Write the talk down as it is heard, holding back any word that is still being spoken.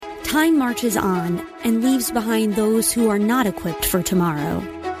Time marches on and leaves behind those who are not equipped for tomorrow.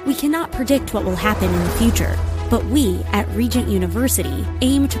 We cannot predict what will happen in the future, but we at Regent University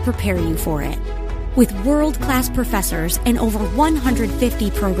aim to prepare you for it. With world-class professors and over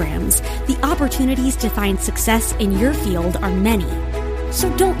 150 programs, the opportunities to find success in your field are many. So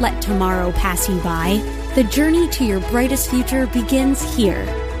don't let tomorrow pass you by. The journey to your brightest future begins here.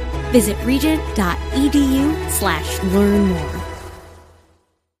 Visit regent.edu/learn more.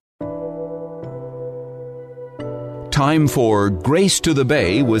 Time for Grace to the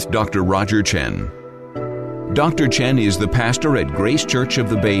Bay with Dr. Roger Chen. Dr. Chen is the pastor at Grace Church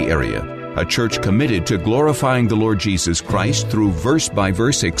of the Bay Area, a church committed to glorifying the Lord Jesus Christ through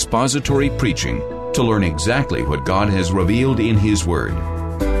verse-by-verse expository preaching to learn exactly what God has revealed in His Word.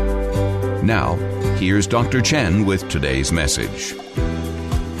 Now, here's Dr. Chen with today's message.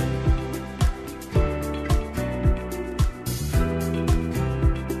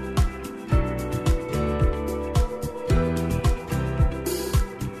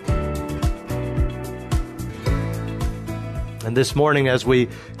 And this morning, as we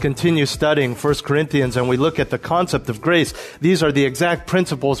continue studying 1 Corinthians and we look at the concept of grace, these are the exact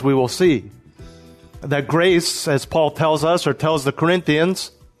principles we will see. That grace, as Paul tells us or tells the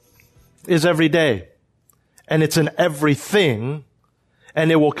Corinthians, is every day. And it's in everything.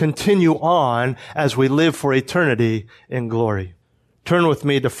 And it will continue on as we live for eternity in glory. Turn with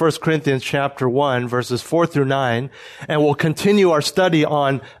me to 1 Corinthians chapter 1, verses 4 through 9, and we'll continue our study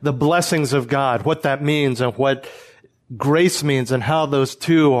on the blessings of God, what that means and what grace means and how those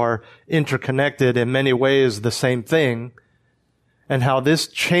two are interconnected, in many ways the same thing, and how this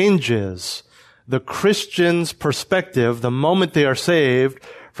changes the Christian's perspective the moment they are saved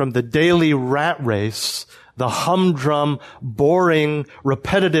from the daily rat race, the humdrum, boring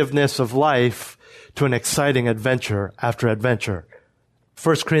repetitiveness of life to an exciting adventure after adventure.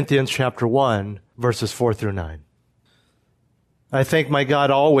 1 Corinthians chapter 1, verses 4 through 9. I thank my God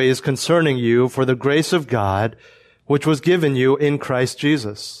always concerning you for the grace of God which was given you in Christ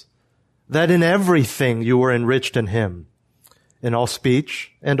Jesus, that in everything you were enriched in Him, in all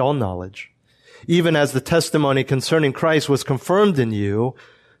speech and all knowledge, even as the testimony concerning Christ was confirmed in you,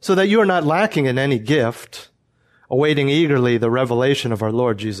 so that you are not lacking in any gift, awaiting eagerly the revelation of our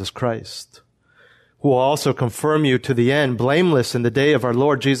Lord Jesus Christ, who will also confirm you to the end, blameless in the day of our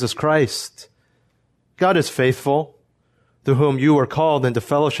Lord Jesus Christ. God is faithful, through whom you were called into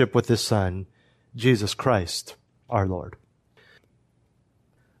fellowship with His Son, Jesus Christ, our Lord.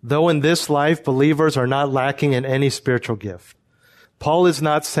 Though in this life believers are not lacking in any spiritual gift, Paul is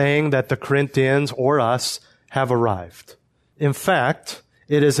not saying that the Corinthians or us have arrived. In fact,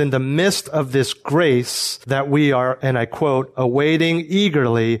 it is in the midst of this grace that we are, and I quote, awaiting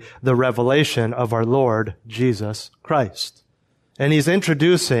eagerly the revelation of our Lord Jesus Christ. And he's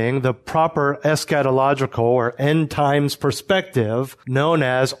introducing the proper eschatological or end times perspective known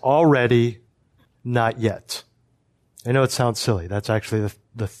as already, not yet. I know it sounds silly. That's actually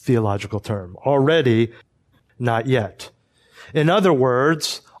the theological term. Already, not yet. In other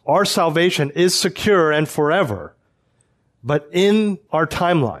words, our salvation is secure and forever. But in our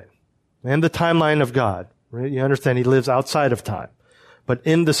timeline, and the timeline of God, right? You understand He lives outside of time. But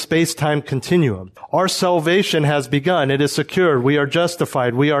in the space-time continuum, our salvation has begun. It is secured. We are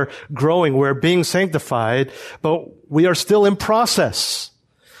justified. We are growing. We're being sanctified. But we are still in process.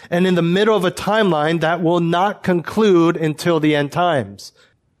 And in the middle of a timeline that will not conclude until the end times,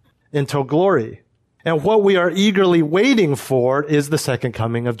 until glory. And what we are eagerly waiting for is the second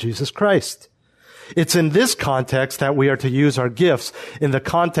coming of Jesus Christ. It's in this context that we are to use our gifts, in the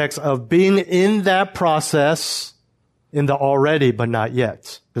context of being in that process, in the already but not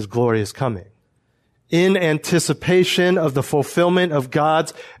yet, because glory is coming. In anticipation of the fulfillment of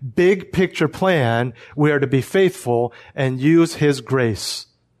God's big picture plan, we are to be faithful and use His grace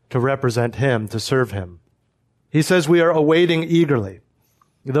to represent Him, to serve Him. He says we are awaiting eagerly.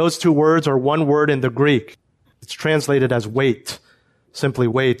 Those two words are one word in the Greek. It's translated as wait, simply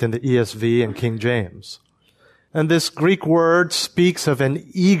wait in the ESV and King James. And this Greek word speaks of an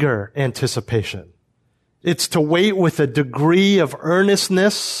eager anticipation. It's to wait with a degree of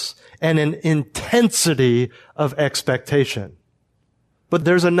earnestness and an intensity of expectation. But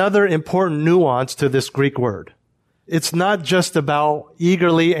there's another important nuance to this Greek word. It's not just about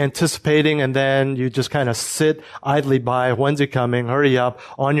eagerly anticipating and then you just kind of sit idly by, when's he coming, hurry up,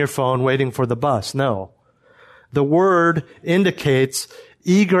 on your phone waiting for the bus. No. The word indicates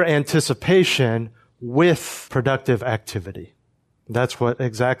eager anticipation with productive activity. That's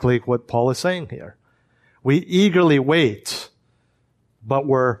exactly what Paul is saying here. We eagerly wait, but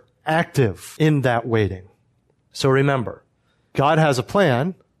we're active in that waiting. So remember, God has a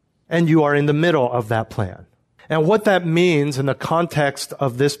plan, and you are in the middle of that plan. And what that means in the context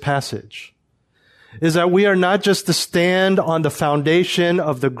of this passage is that we are not just to stand on the foundation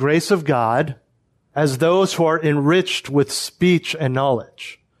of the grace of God as those who are enriched with speech and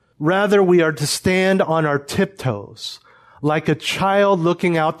knowledge. Rather, we are to stand on our tiptoes, like a child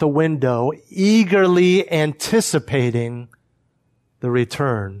looking out the window, eagerly anticipating the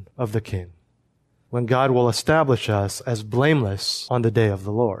return of the King, when God will establish us as blameless on the day of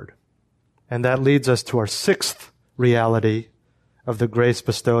the Lord. And that leads us to our sixth reality of the grace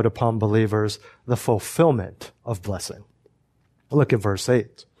bestowed upon believers, the fulfillment of blessing. Look at verse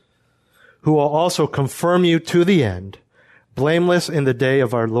 8. Who will also confirm you to the end, blameless in the day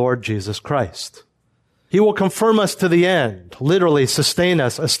of our Lord Jesus Christ. He will confirm us to the end, literally sustain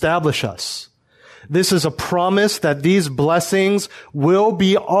us, establish us. This is a promise that these blessings will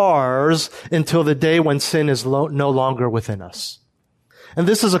be ours until the day when sin is no longer within us. And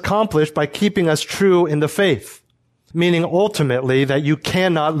this is accomplished by keeping us true in the faith, meaning ultimately that you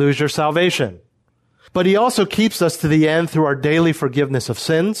cannot lose your salvation. But he also keeps us to the end through our daily forgiveness of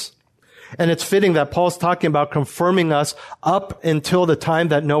sins. And it's fitting that Paul's talking about confirming us up until the time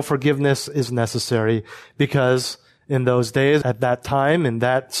that no forgiveness is necessary, because in those days, at that time, in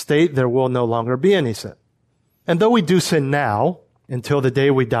that state, there will no longer be any sin. And though we do sin now, until the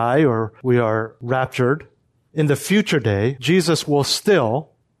day we die or we are raptured, in the future day, Jesus will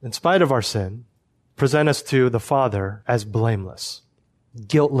still, in spite of our sin, present us to the Father as blameless,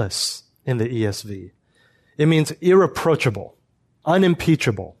 guiltless in the ESV. It means irreproachable,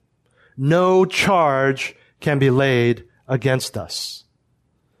 unimpeachable. No charge can be laid against us.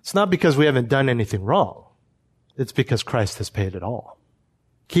 It's not because we haven't done anything wrong. It's because Christ has paid it all.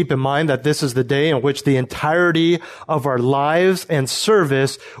 Keep in mind that this is the day in which the entirety of our lives and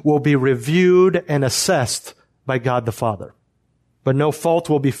service will be reviewed and assessed by God the Father. But no fault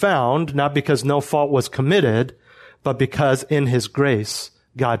will be found, not because no fault was committed, but because in His grace,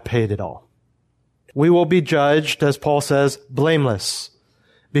 God paid it all. We will be judged, as Paul says, blameless,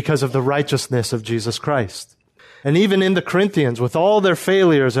 because of the righteousness of Jesus Christ. And even in the Corinthians, with all their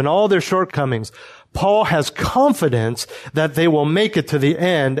failures and all their shortcomings, Paul has confidence that they will make it to the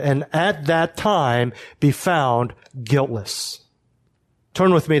end and at that time be found guiltless.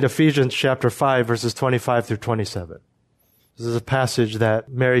 Turn with me to Ephesians chapter 5, verses 25 through 27. This is a passage that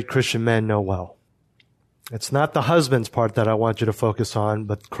married Christian men know well. It's not the husband's part that I want you to focus on,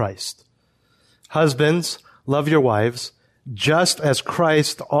 but Christ. Husbands, love your wives, just as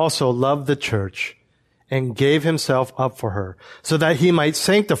Christ also loved the church and gave himself up for her, so that he might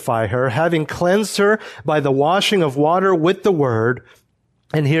sanctify her, having cleansed her by the washing of water with the word.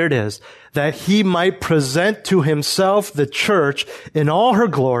 And here it is, that he might present to himself the church in all her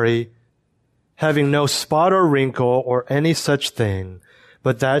glory, having no spot or wrinkle or any such thing,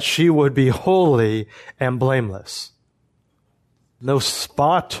 but that she would be holy and blameless. No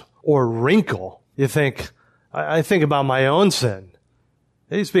spot or wrinkle. You think, I think about my own sin.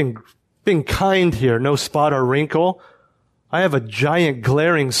 He's being kind here, no spot or wrinkle. I have a giant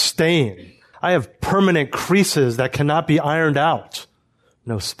glaring stain. I have permanent creases that cannot be ironed out.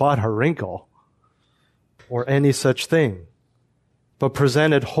 No spot or wrinkle or any such thing, but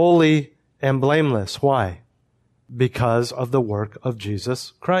presented holy and blameless. Why? Because of the work of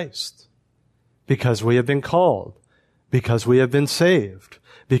Jesus Christ. Because we have been called. Because we have been saved.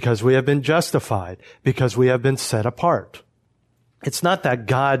 Because we have been justified. Because we have been set apart. It's not that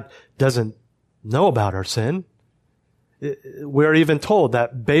God doesn't know about our sin. We're even told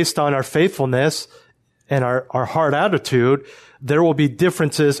that based on our faithfulness and our heart attitude, there will be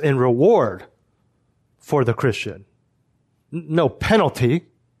differences in reward for the Christian. No penalty,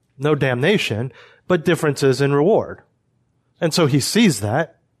 no damnation, but differences in reward. And so he sees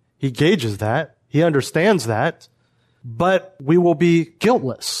that, he gauges that, he understands that, but we will be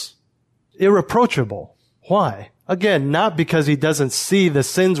guiltless, irreproachable. Why? Again, not because he doesn't see the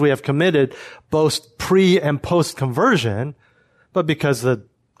sins we have committed both pre and post conversion, but because the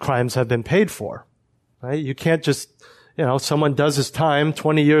crimes have been paid for. Right? You can't just, someone does his time,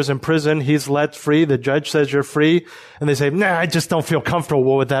 20 years in prison, he's let free, the judge says you're free, and they say, nah, I just don't feel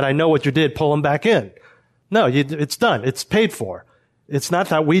comfortable with that. I know what you did, pull him back in. No, it's done. It's paid for. It's not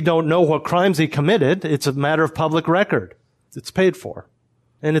that we don't know what crimes he committed. It's a matter of public record. It's paid for.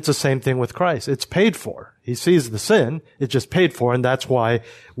 And it's the same thing with Christ. It's paid for. He sees the sin. It's just paid for, and that's why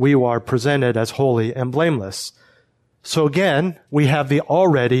we are presented as holy and blameless. So again, we have the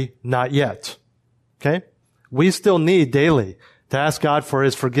already, not yet. Okay? We still need daily to ask God for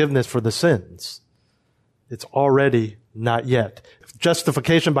His forgiveness for the sins. It's already not yet.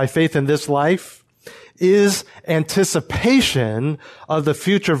 Justification by faith in this life is anticipation of the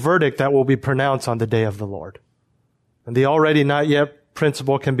future verdict that will be pronounced on the day of the Lord. And the already not yet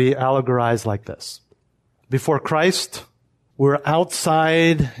principle can be allegorized like this. Before Christ, we're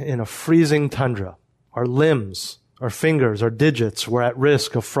outside in a freezing tundra. Our limbs, our fingers, our digits were at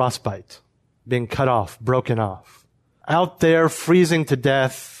risk of frostbite, being cut off, broken off. Out there freezing to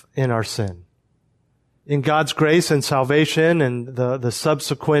death in our sin. In God's grace and salvation and the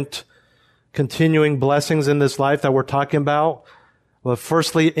subsequent continuing blessings in this life that we're talking about, well,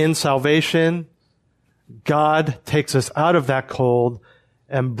 firstly, in salvation, God takes us out of that cold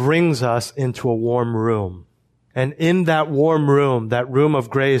and brings us into a warm room. And in that warm room, that room of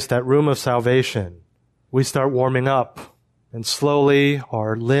grace, that room of salvation, we start warming up. And slowly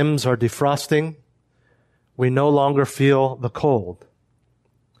our limbs are defrosting. We no longer feel the cold.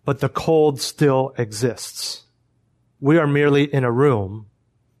 But the cold still exists. We are merely in a room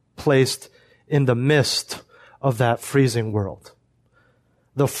placed in the midst of that freezing world.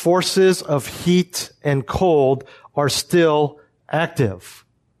 The forces of heat and cold are still active.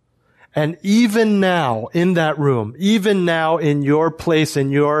 And even now in that room, even now in your place,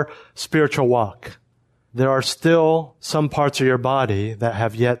 in your spiritual walk, there are still some parts of your body that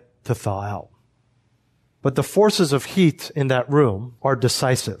have yet to thaw out. But the forces of heat in that room are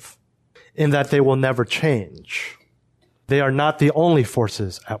decisive in that they will never change. They are not the only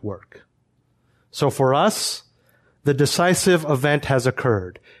forces at work. So for us, the decisive event has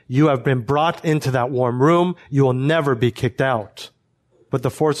occurred. You have been brought into that warm room. You will never be kicked out. But the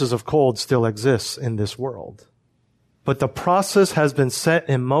forces of cold still exist in this world. But the process has been set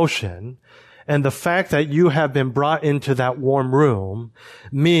in motion, and the fact that you have been brought into that warm room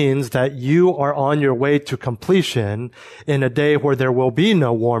means that you are on your way to completion in a day where there will be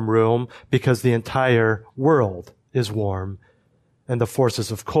no warm room because the entire world is warm and the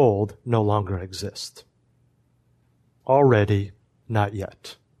forces of cold no longer exist. Already, not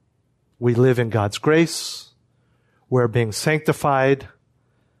yet. We live in God's grace. We're being sanctified.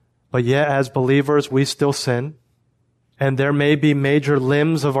 But yet, as believers, we still sin. And there may be major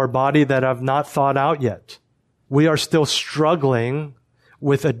limbs of our body that have not thawed out yet. We are still struggling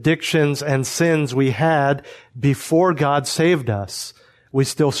with addictions and sins we had before God saved us. We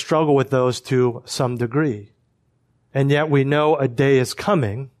still struggle with those to some degree. And yet we know a day is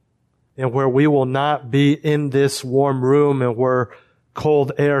coming and where we will not be in this warm room and where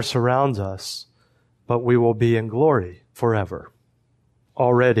cold air surrounds us, but we will be in glory forever.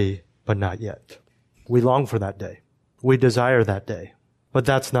 Already, but not yet. We long for that day. We desire that day. But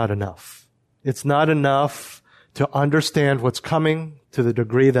that's not enough. It's not enough to understand what's coming to the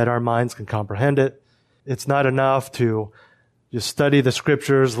degree that our minds can comprehend it. It's not enough to just study the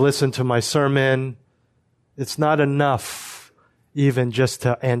scriptures, listen to my sermon. It's not enough even just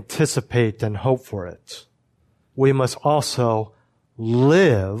to anticipate and hope for it. We must also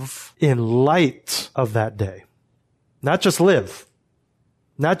live in light of that day. Not just live.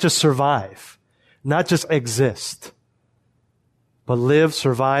 Not just survive. Not just exist. But live,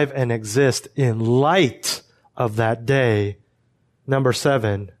 survive, and exist in light of that day. Number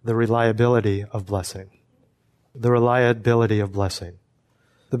 7, the reliability of blessing. The reliability of blessing.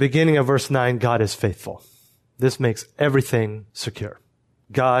 The beginning of verse 9, God is faithful. This makes everything secure.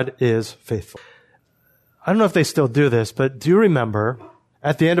 God is faithful. I don't know if they still do this, but do you remember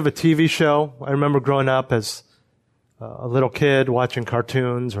at the end of a TV show? I remember growing up as a little kid watching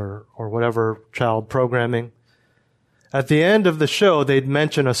cartoons or whatever child programming. At the end of the show, they'd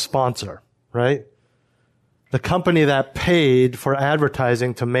mention a sponsor, right? The company that paid for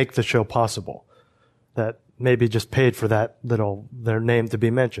advertising to make the show possible. That maybe just paid for their name to be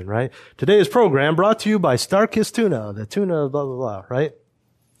mentioned, right? Today's program brought to you by Starkist Tuna, the tuna, blah, blah, blah, right?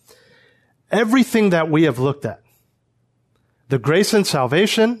 Everything that we have looked at, the grace in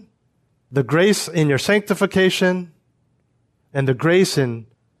salvation, the grace in your sanctification, and the grace in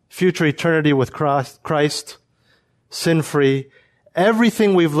future eternity with Christ, sin-free,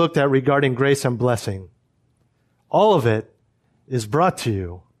 everything we've looked at regarding grace and blessing, all of it is brought to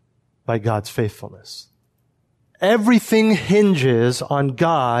you by God's faithfulness. Everything hinges on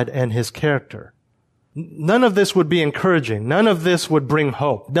God and His character. None of this would be encouraging. None of this would bring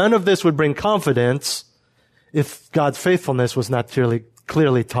hope. None of this would bring confidence if God's faithfulness was not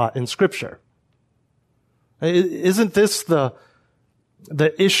clearly taught in Scripture. Isn't this the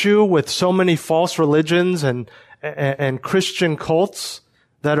issue with so many false religions and Christian cults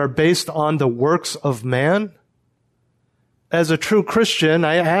that are based on the works of man? As a true Christian,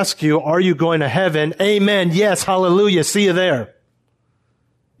 I ask you, are you going to heaven? Amen. Yes. Hallelujah. See you there.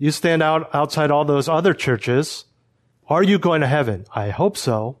 You stand outside all those other churches. Are you going to heaven? I hope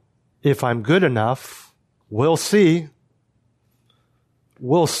so. If I'm good enough, We'll see.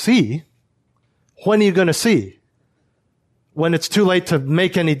 We'll see. When are you going to see? When it's too late to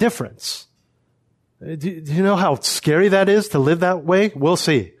make any difference. Do you know how scary that is to live that way? We'll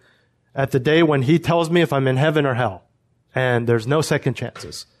see. At the day when he tells me if I'm in heaven or hell. And there's no second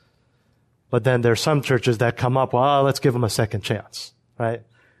chances. But then there's some churches that come up, well, let's give them a second chance, right?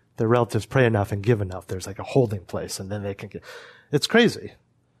 Their relatives pray enough and give enough. There's like a holding place and then they can get, it's crazy.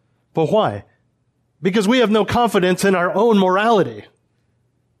 But why? Because we have no confidence in our own morality.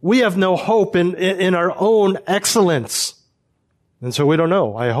 We have no hope in our own excellence. And so we don't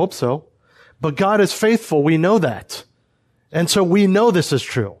know. I hope so. But God is faithful. We know that. And so we know this is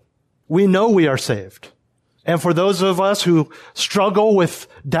true. We know we are saved. And for those of us who struggle with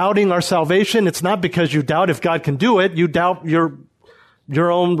doubting our salvation, it's not because you doubt if God can do it. You doubt your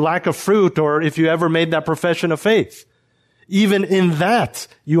own lack of fruit or if you ever made that profession of faith. Even in that,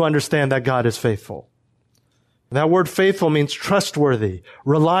 you understand that God is faithful. That word faithful means trustworthy,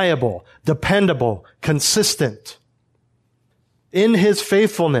 reliable, dependable, consistent. In his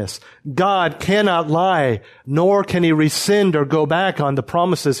faithfulness, God cannot lie, nor can he rescind or go back on the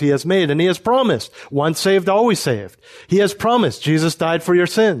promises he has made. And he has promised, once saved, always saved. He has promised, Jesus died for your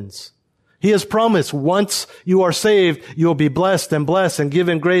sins. He has promised, once you are saved, you will be blessed and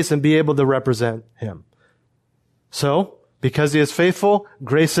given grace and be able to represent him. So, because he is faithful,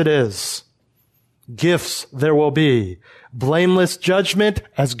 grace it is. Gifts there will be. Blameless judgment,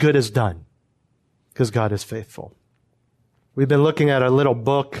 as good as done. Because God is faithful. We've been looking at a little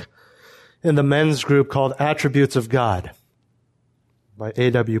book in the men's group called Attributes of God by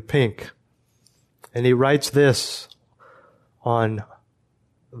A.W. Pink. And he writes this on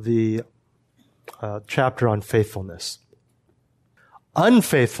the chapter on faithfulness.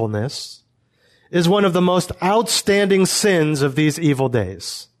 Unfaithfulness is one of the most outstanding sins of these evil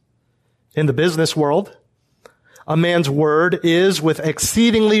days. In the business world, a man's word is, with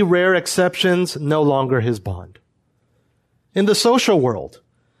exceedingly rare exceptions, no longer his bond. In the social world,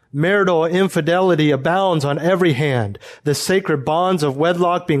 marital infidelity abounds on every hand, the sacred bonds of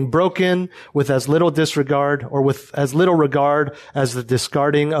wedlock being broken with as little disregard or with as little regard as the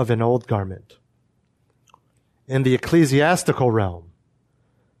discarding of an old garment. In the ecclesiastical realm,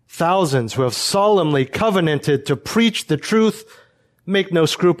 thousands who have solemnly covenanted to preach the truth make no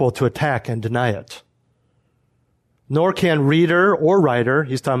scruple to attack and deny it. Nor can reader or writer,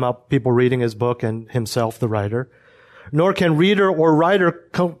 he's talking about people reading his book and himself, the writer, nor can reader or writer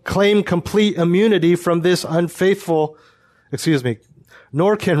claim complete immunity from this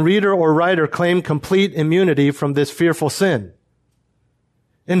nor can reader or writer claim complete immunity from this fearful sin.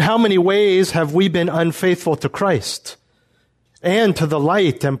 In how many ways have we been unfaithful to Christ and to the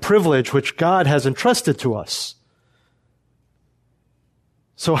light and privilege which God has entrusted to us?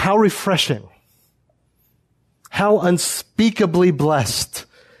 So how refreshing, how unspeakably blessed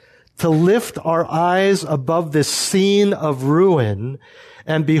to lift our eyes above this scene of ruin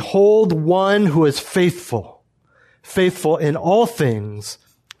and behold one who is faithful, faithful in all things,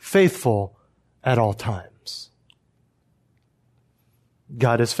 faithful at all times.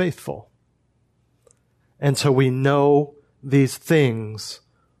 God is faithful. And so we know these things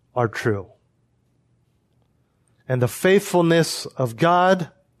are true. And the faithfulness of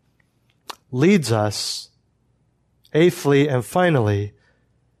God leads us, eighthly and finally,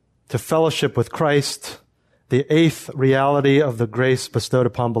 to fellowship with Christ. The eighth reality of the grace bestowed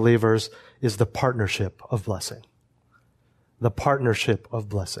upon believers is the partnership of blessing. The partnership of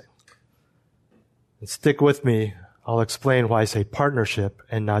blessing. And stick with me. I'll explain why I say partnership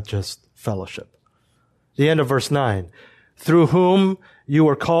and not just fellowship. The end of verse 9. Through whom you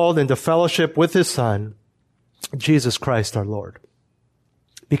were called into fellowship with his Son, Jesus Christ our Lord.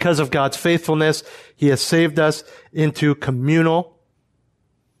 Because of God's faithfulness, he has saved us into communal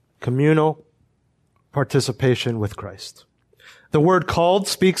participation with Christ. The word called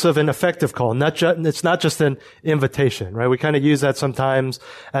speaks of an effective call. It's not just an invitation, right? We kind of use that sometimes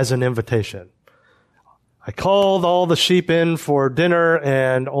as an invitation. I called all the sheep in for dinner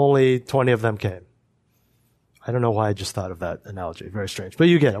and only 20 of them came. I don't know why I just thought of that analogy. Very strange. But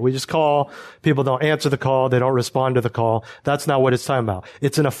you get it. We just call. People don't answer the call. They don't respond to the call. That's not what it's talking about.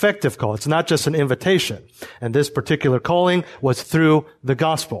 It's an effective call. It's not just an invitation. And this particular calling was through the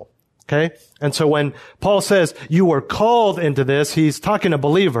gospel. Okay? And so when Paul says you were called into this, he's talking to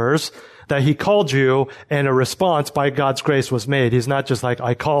believers that he called you and a response by God's grace was made. He's not just like,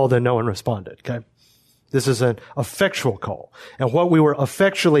 I called and no one responded. Okay? This is an effectual call. And what we were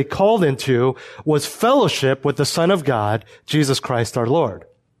effectually called into was fellowship with the Son of God, Jesus Christ our Lord.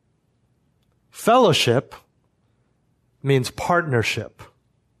 Fellowship means partnership,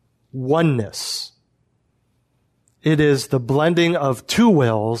 oneness. It is the blending of two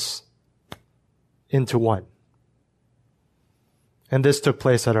wills into one. And this took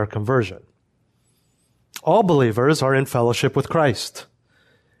place at our conversion. All believers are in fellowship with Christ.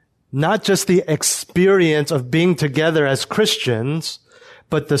 Not just the experience of being together as Christians,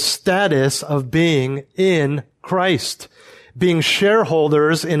 but the status of being in Christ, being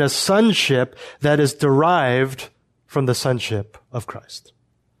shareholders in a sonship that is derived from the sonship of Christ.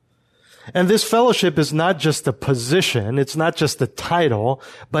 And this fellowship is not just a position, it's not just a title,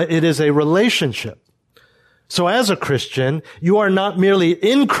 but it is a relationship. So as a Christian, you are not merely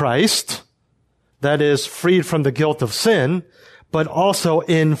in Christ, that is, freed from the guilt of sin, but also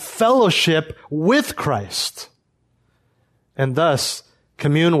in fellowship with Christ, and thus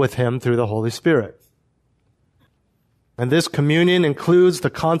commune with Him through the Holy Spirit. And this communion includes the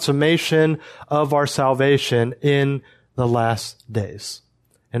consummation of our salvation in the last days.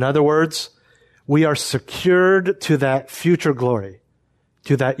 In other words, we are secured to that future glory,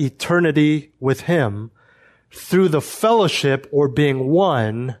 to that eternity with Him, through the fellowship or being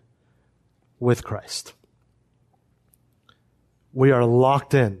one with Christ. We are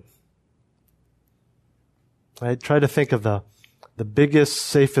locked in. I try to think of the biggest,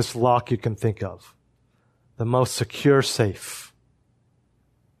 safest lock you can think of. The most secure safe.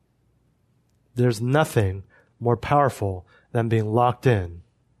 There's nothing more powerful than being locked in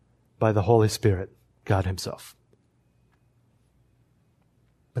by the Holy Spirit, God Himself.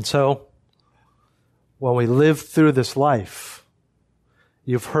 And so, when we live through this life,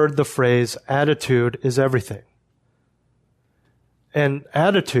 you've heard the phrase, attitude is everything. And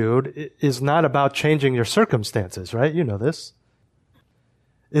attitude is not about changing your circumstances, right? You know this.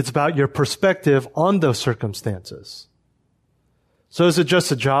 It's about your perspective on those circumstances. So is it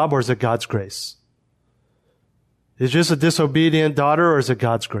just a job or is it God's grace? Is it just a disobedient daughter or is it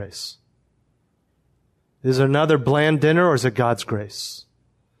God's grace? Is it another bland dinner or is it God's grace?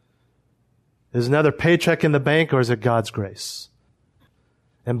 Is another paycheck in the bank or is it God's grace?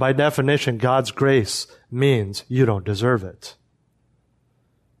 And by definition, God's grace means you don't deserve it.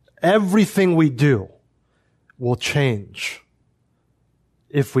 Everything we do will change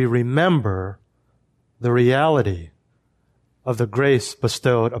if we remember the reality of the grace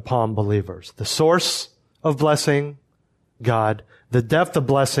bestowed upon believers. The source of blessing, God. The depth of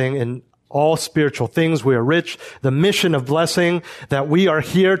blessing in all spiritual things. We are rich. The mission of blessing, that we are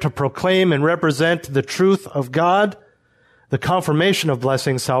here to proclaim and represent the truth of God. The confirmation of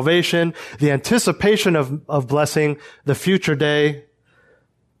blessing, salvation. The anticipation of blessing, the future day.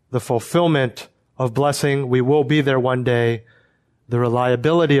 The fulfillment of blessing, we will be there one day. The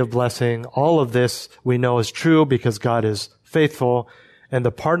reliability of blessing, all of this we know is true because God is faithful. And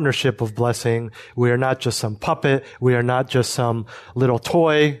the partnership of blessing, we are not just some puppet, we are not just some little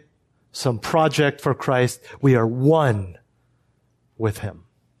toy, some project for Christ. We are one with Him.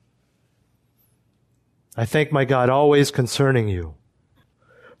 I thank my God always concerning you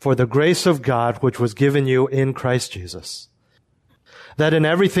for the grace of God which was given you in Christ Jesus, that in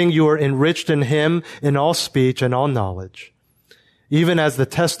everything you are enriched in Him in all speech and all knowledge, even as the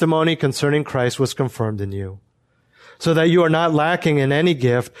testimony concerning Christ was confirmed in you, so that you are not lacking in any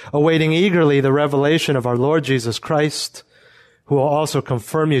gift, awaiting eagerly the revelation of our Lord Jesus Christ, who will also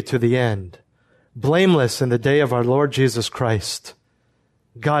confirm you to the end, blameless in the day of our Lord Jesus Christ.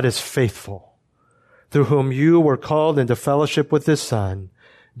 God is faithful, through whom you were called into fellowship with His Son,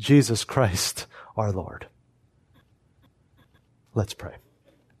 Jesus Christ our Lord. Let's pray.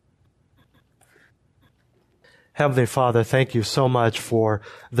 Heavenly Father, thank you so much for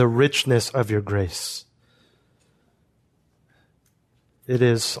the richness of your grace. It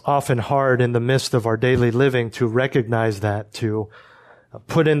is often hard in the midst of our daily living to recognize that, to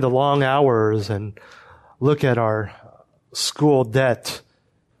put in the long hours and look at our school debt.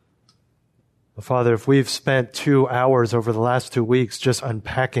 Father, if we've spent 2 hours over the last 2 weeks just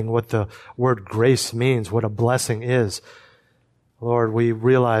unpacking what the word grace means, what a blessing is, Lord, we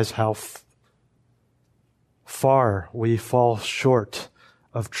realize how far we fall short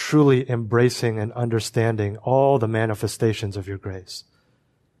of truly embracing and understanding all the manifestations of your grace.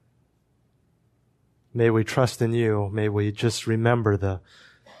 May we trust in you. May we just remember the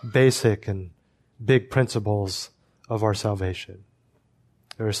basic and big principles of our salvation.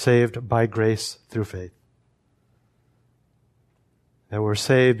 We are saved by grace through faith. That we're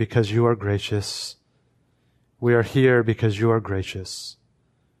saved because you are gracious. We are here because you are gracious.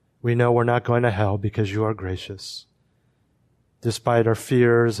 We know we're not going to hell because you are gracious. Despite our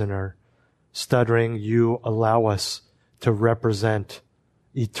fears and our stuttering, you allow us to represent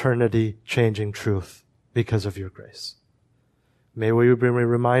eternity-changing truth because of your grace. May we be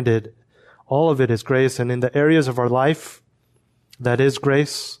reminded All of it is grace. And in the areas of our life that is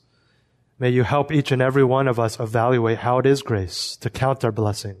grace, may you help each and every one of us evaluate how it is grace, to count our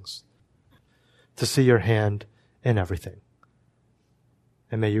blessings, to see your hand in everything.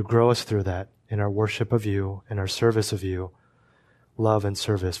 And may you grow us through that in our worship of you, in our service of you, love and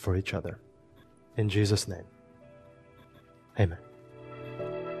service for each other. In Jesus' name, amen.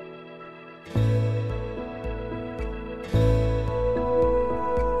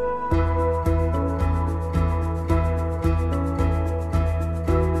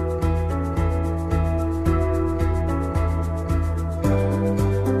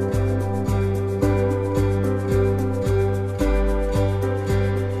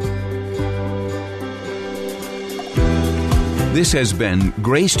 This has been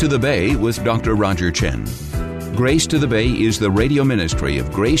Grace to the Bay with Dr. Roger Chen. Grace to the Bay is the radio ministry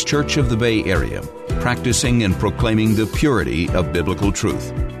of Grace Church of the Bay Area, practicing and proclaiming the purity of biblical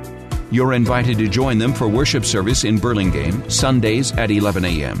truth. You're invited to join them for worship service in Burlingame, Sundays at 11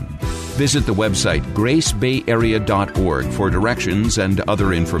 a.m. Visit the website gracebayarea.org for directions and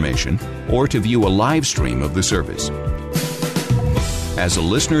other information, or to view a live stream of the service. As a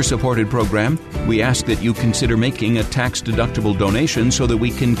listener-supported program, we ask that you consider making a tax-deductible donation so that we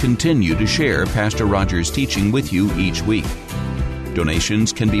can continue to share Pastor Roger's teaching with you each week.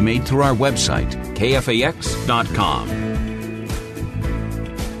 Donations can be made through our website, kfax.com.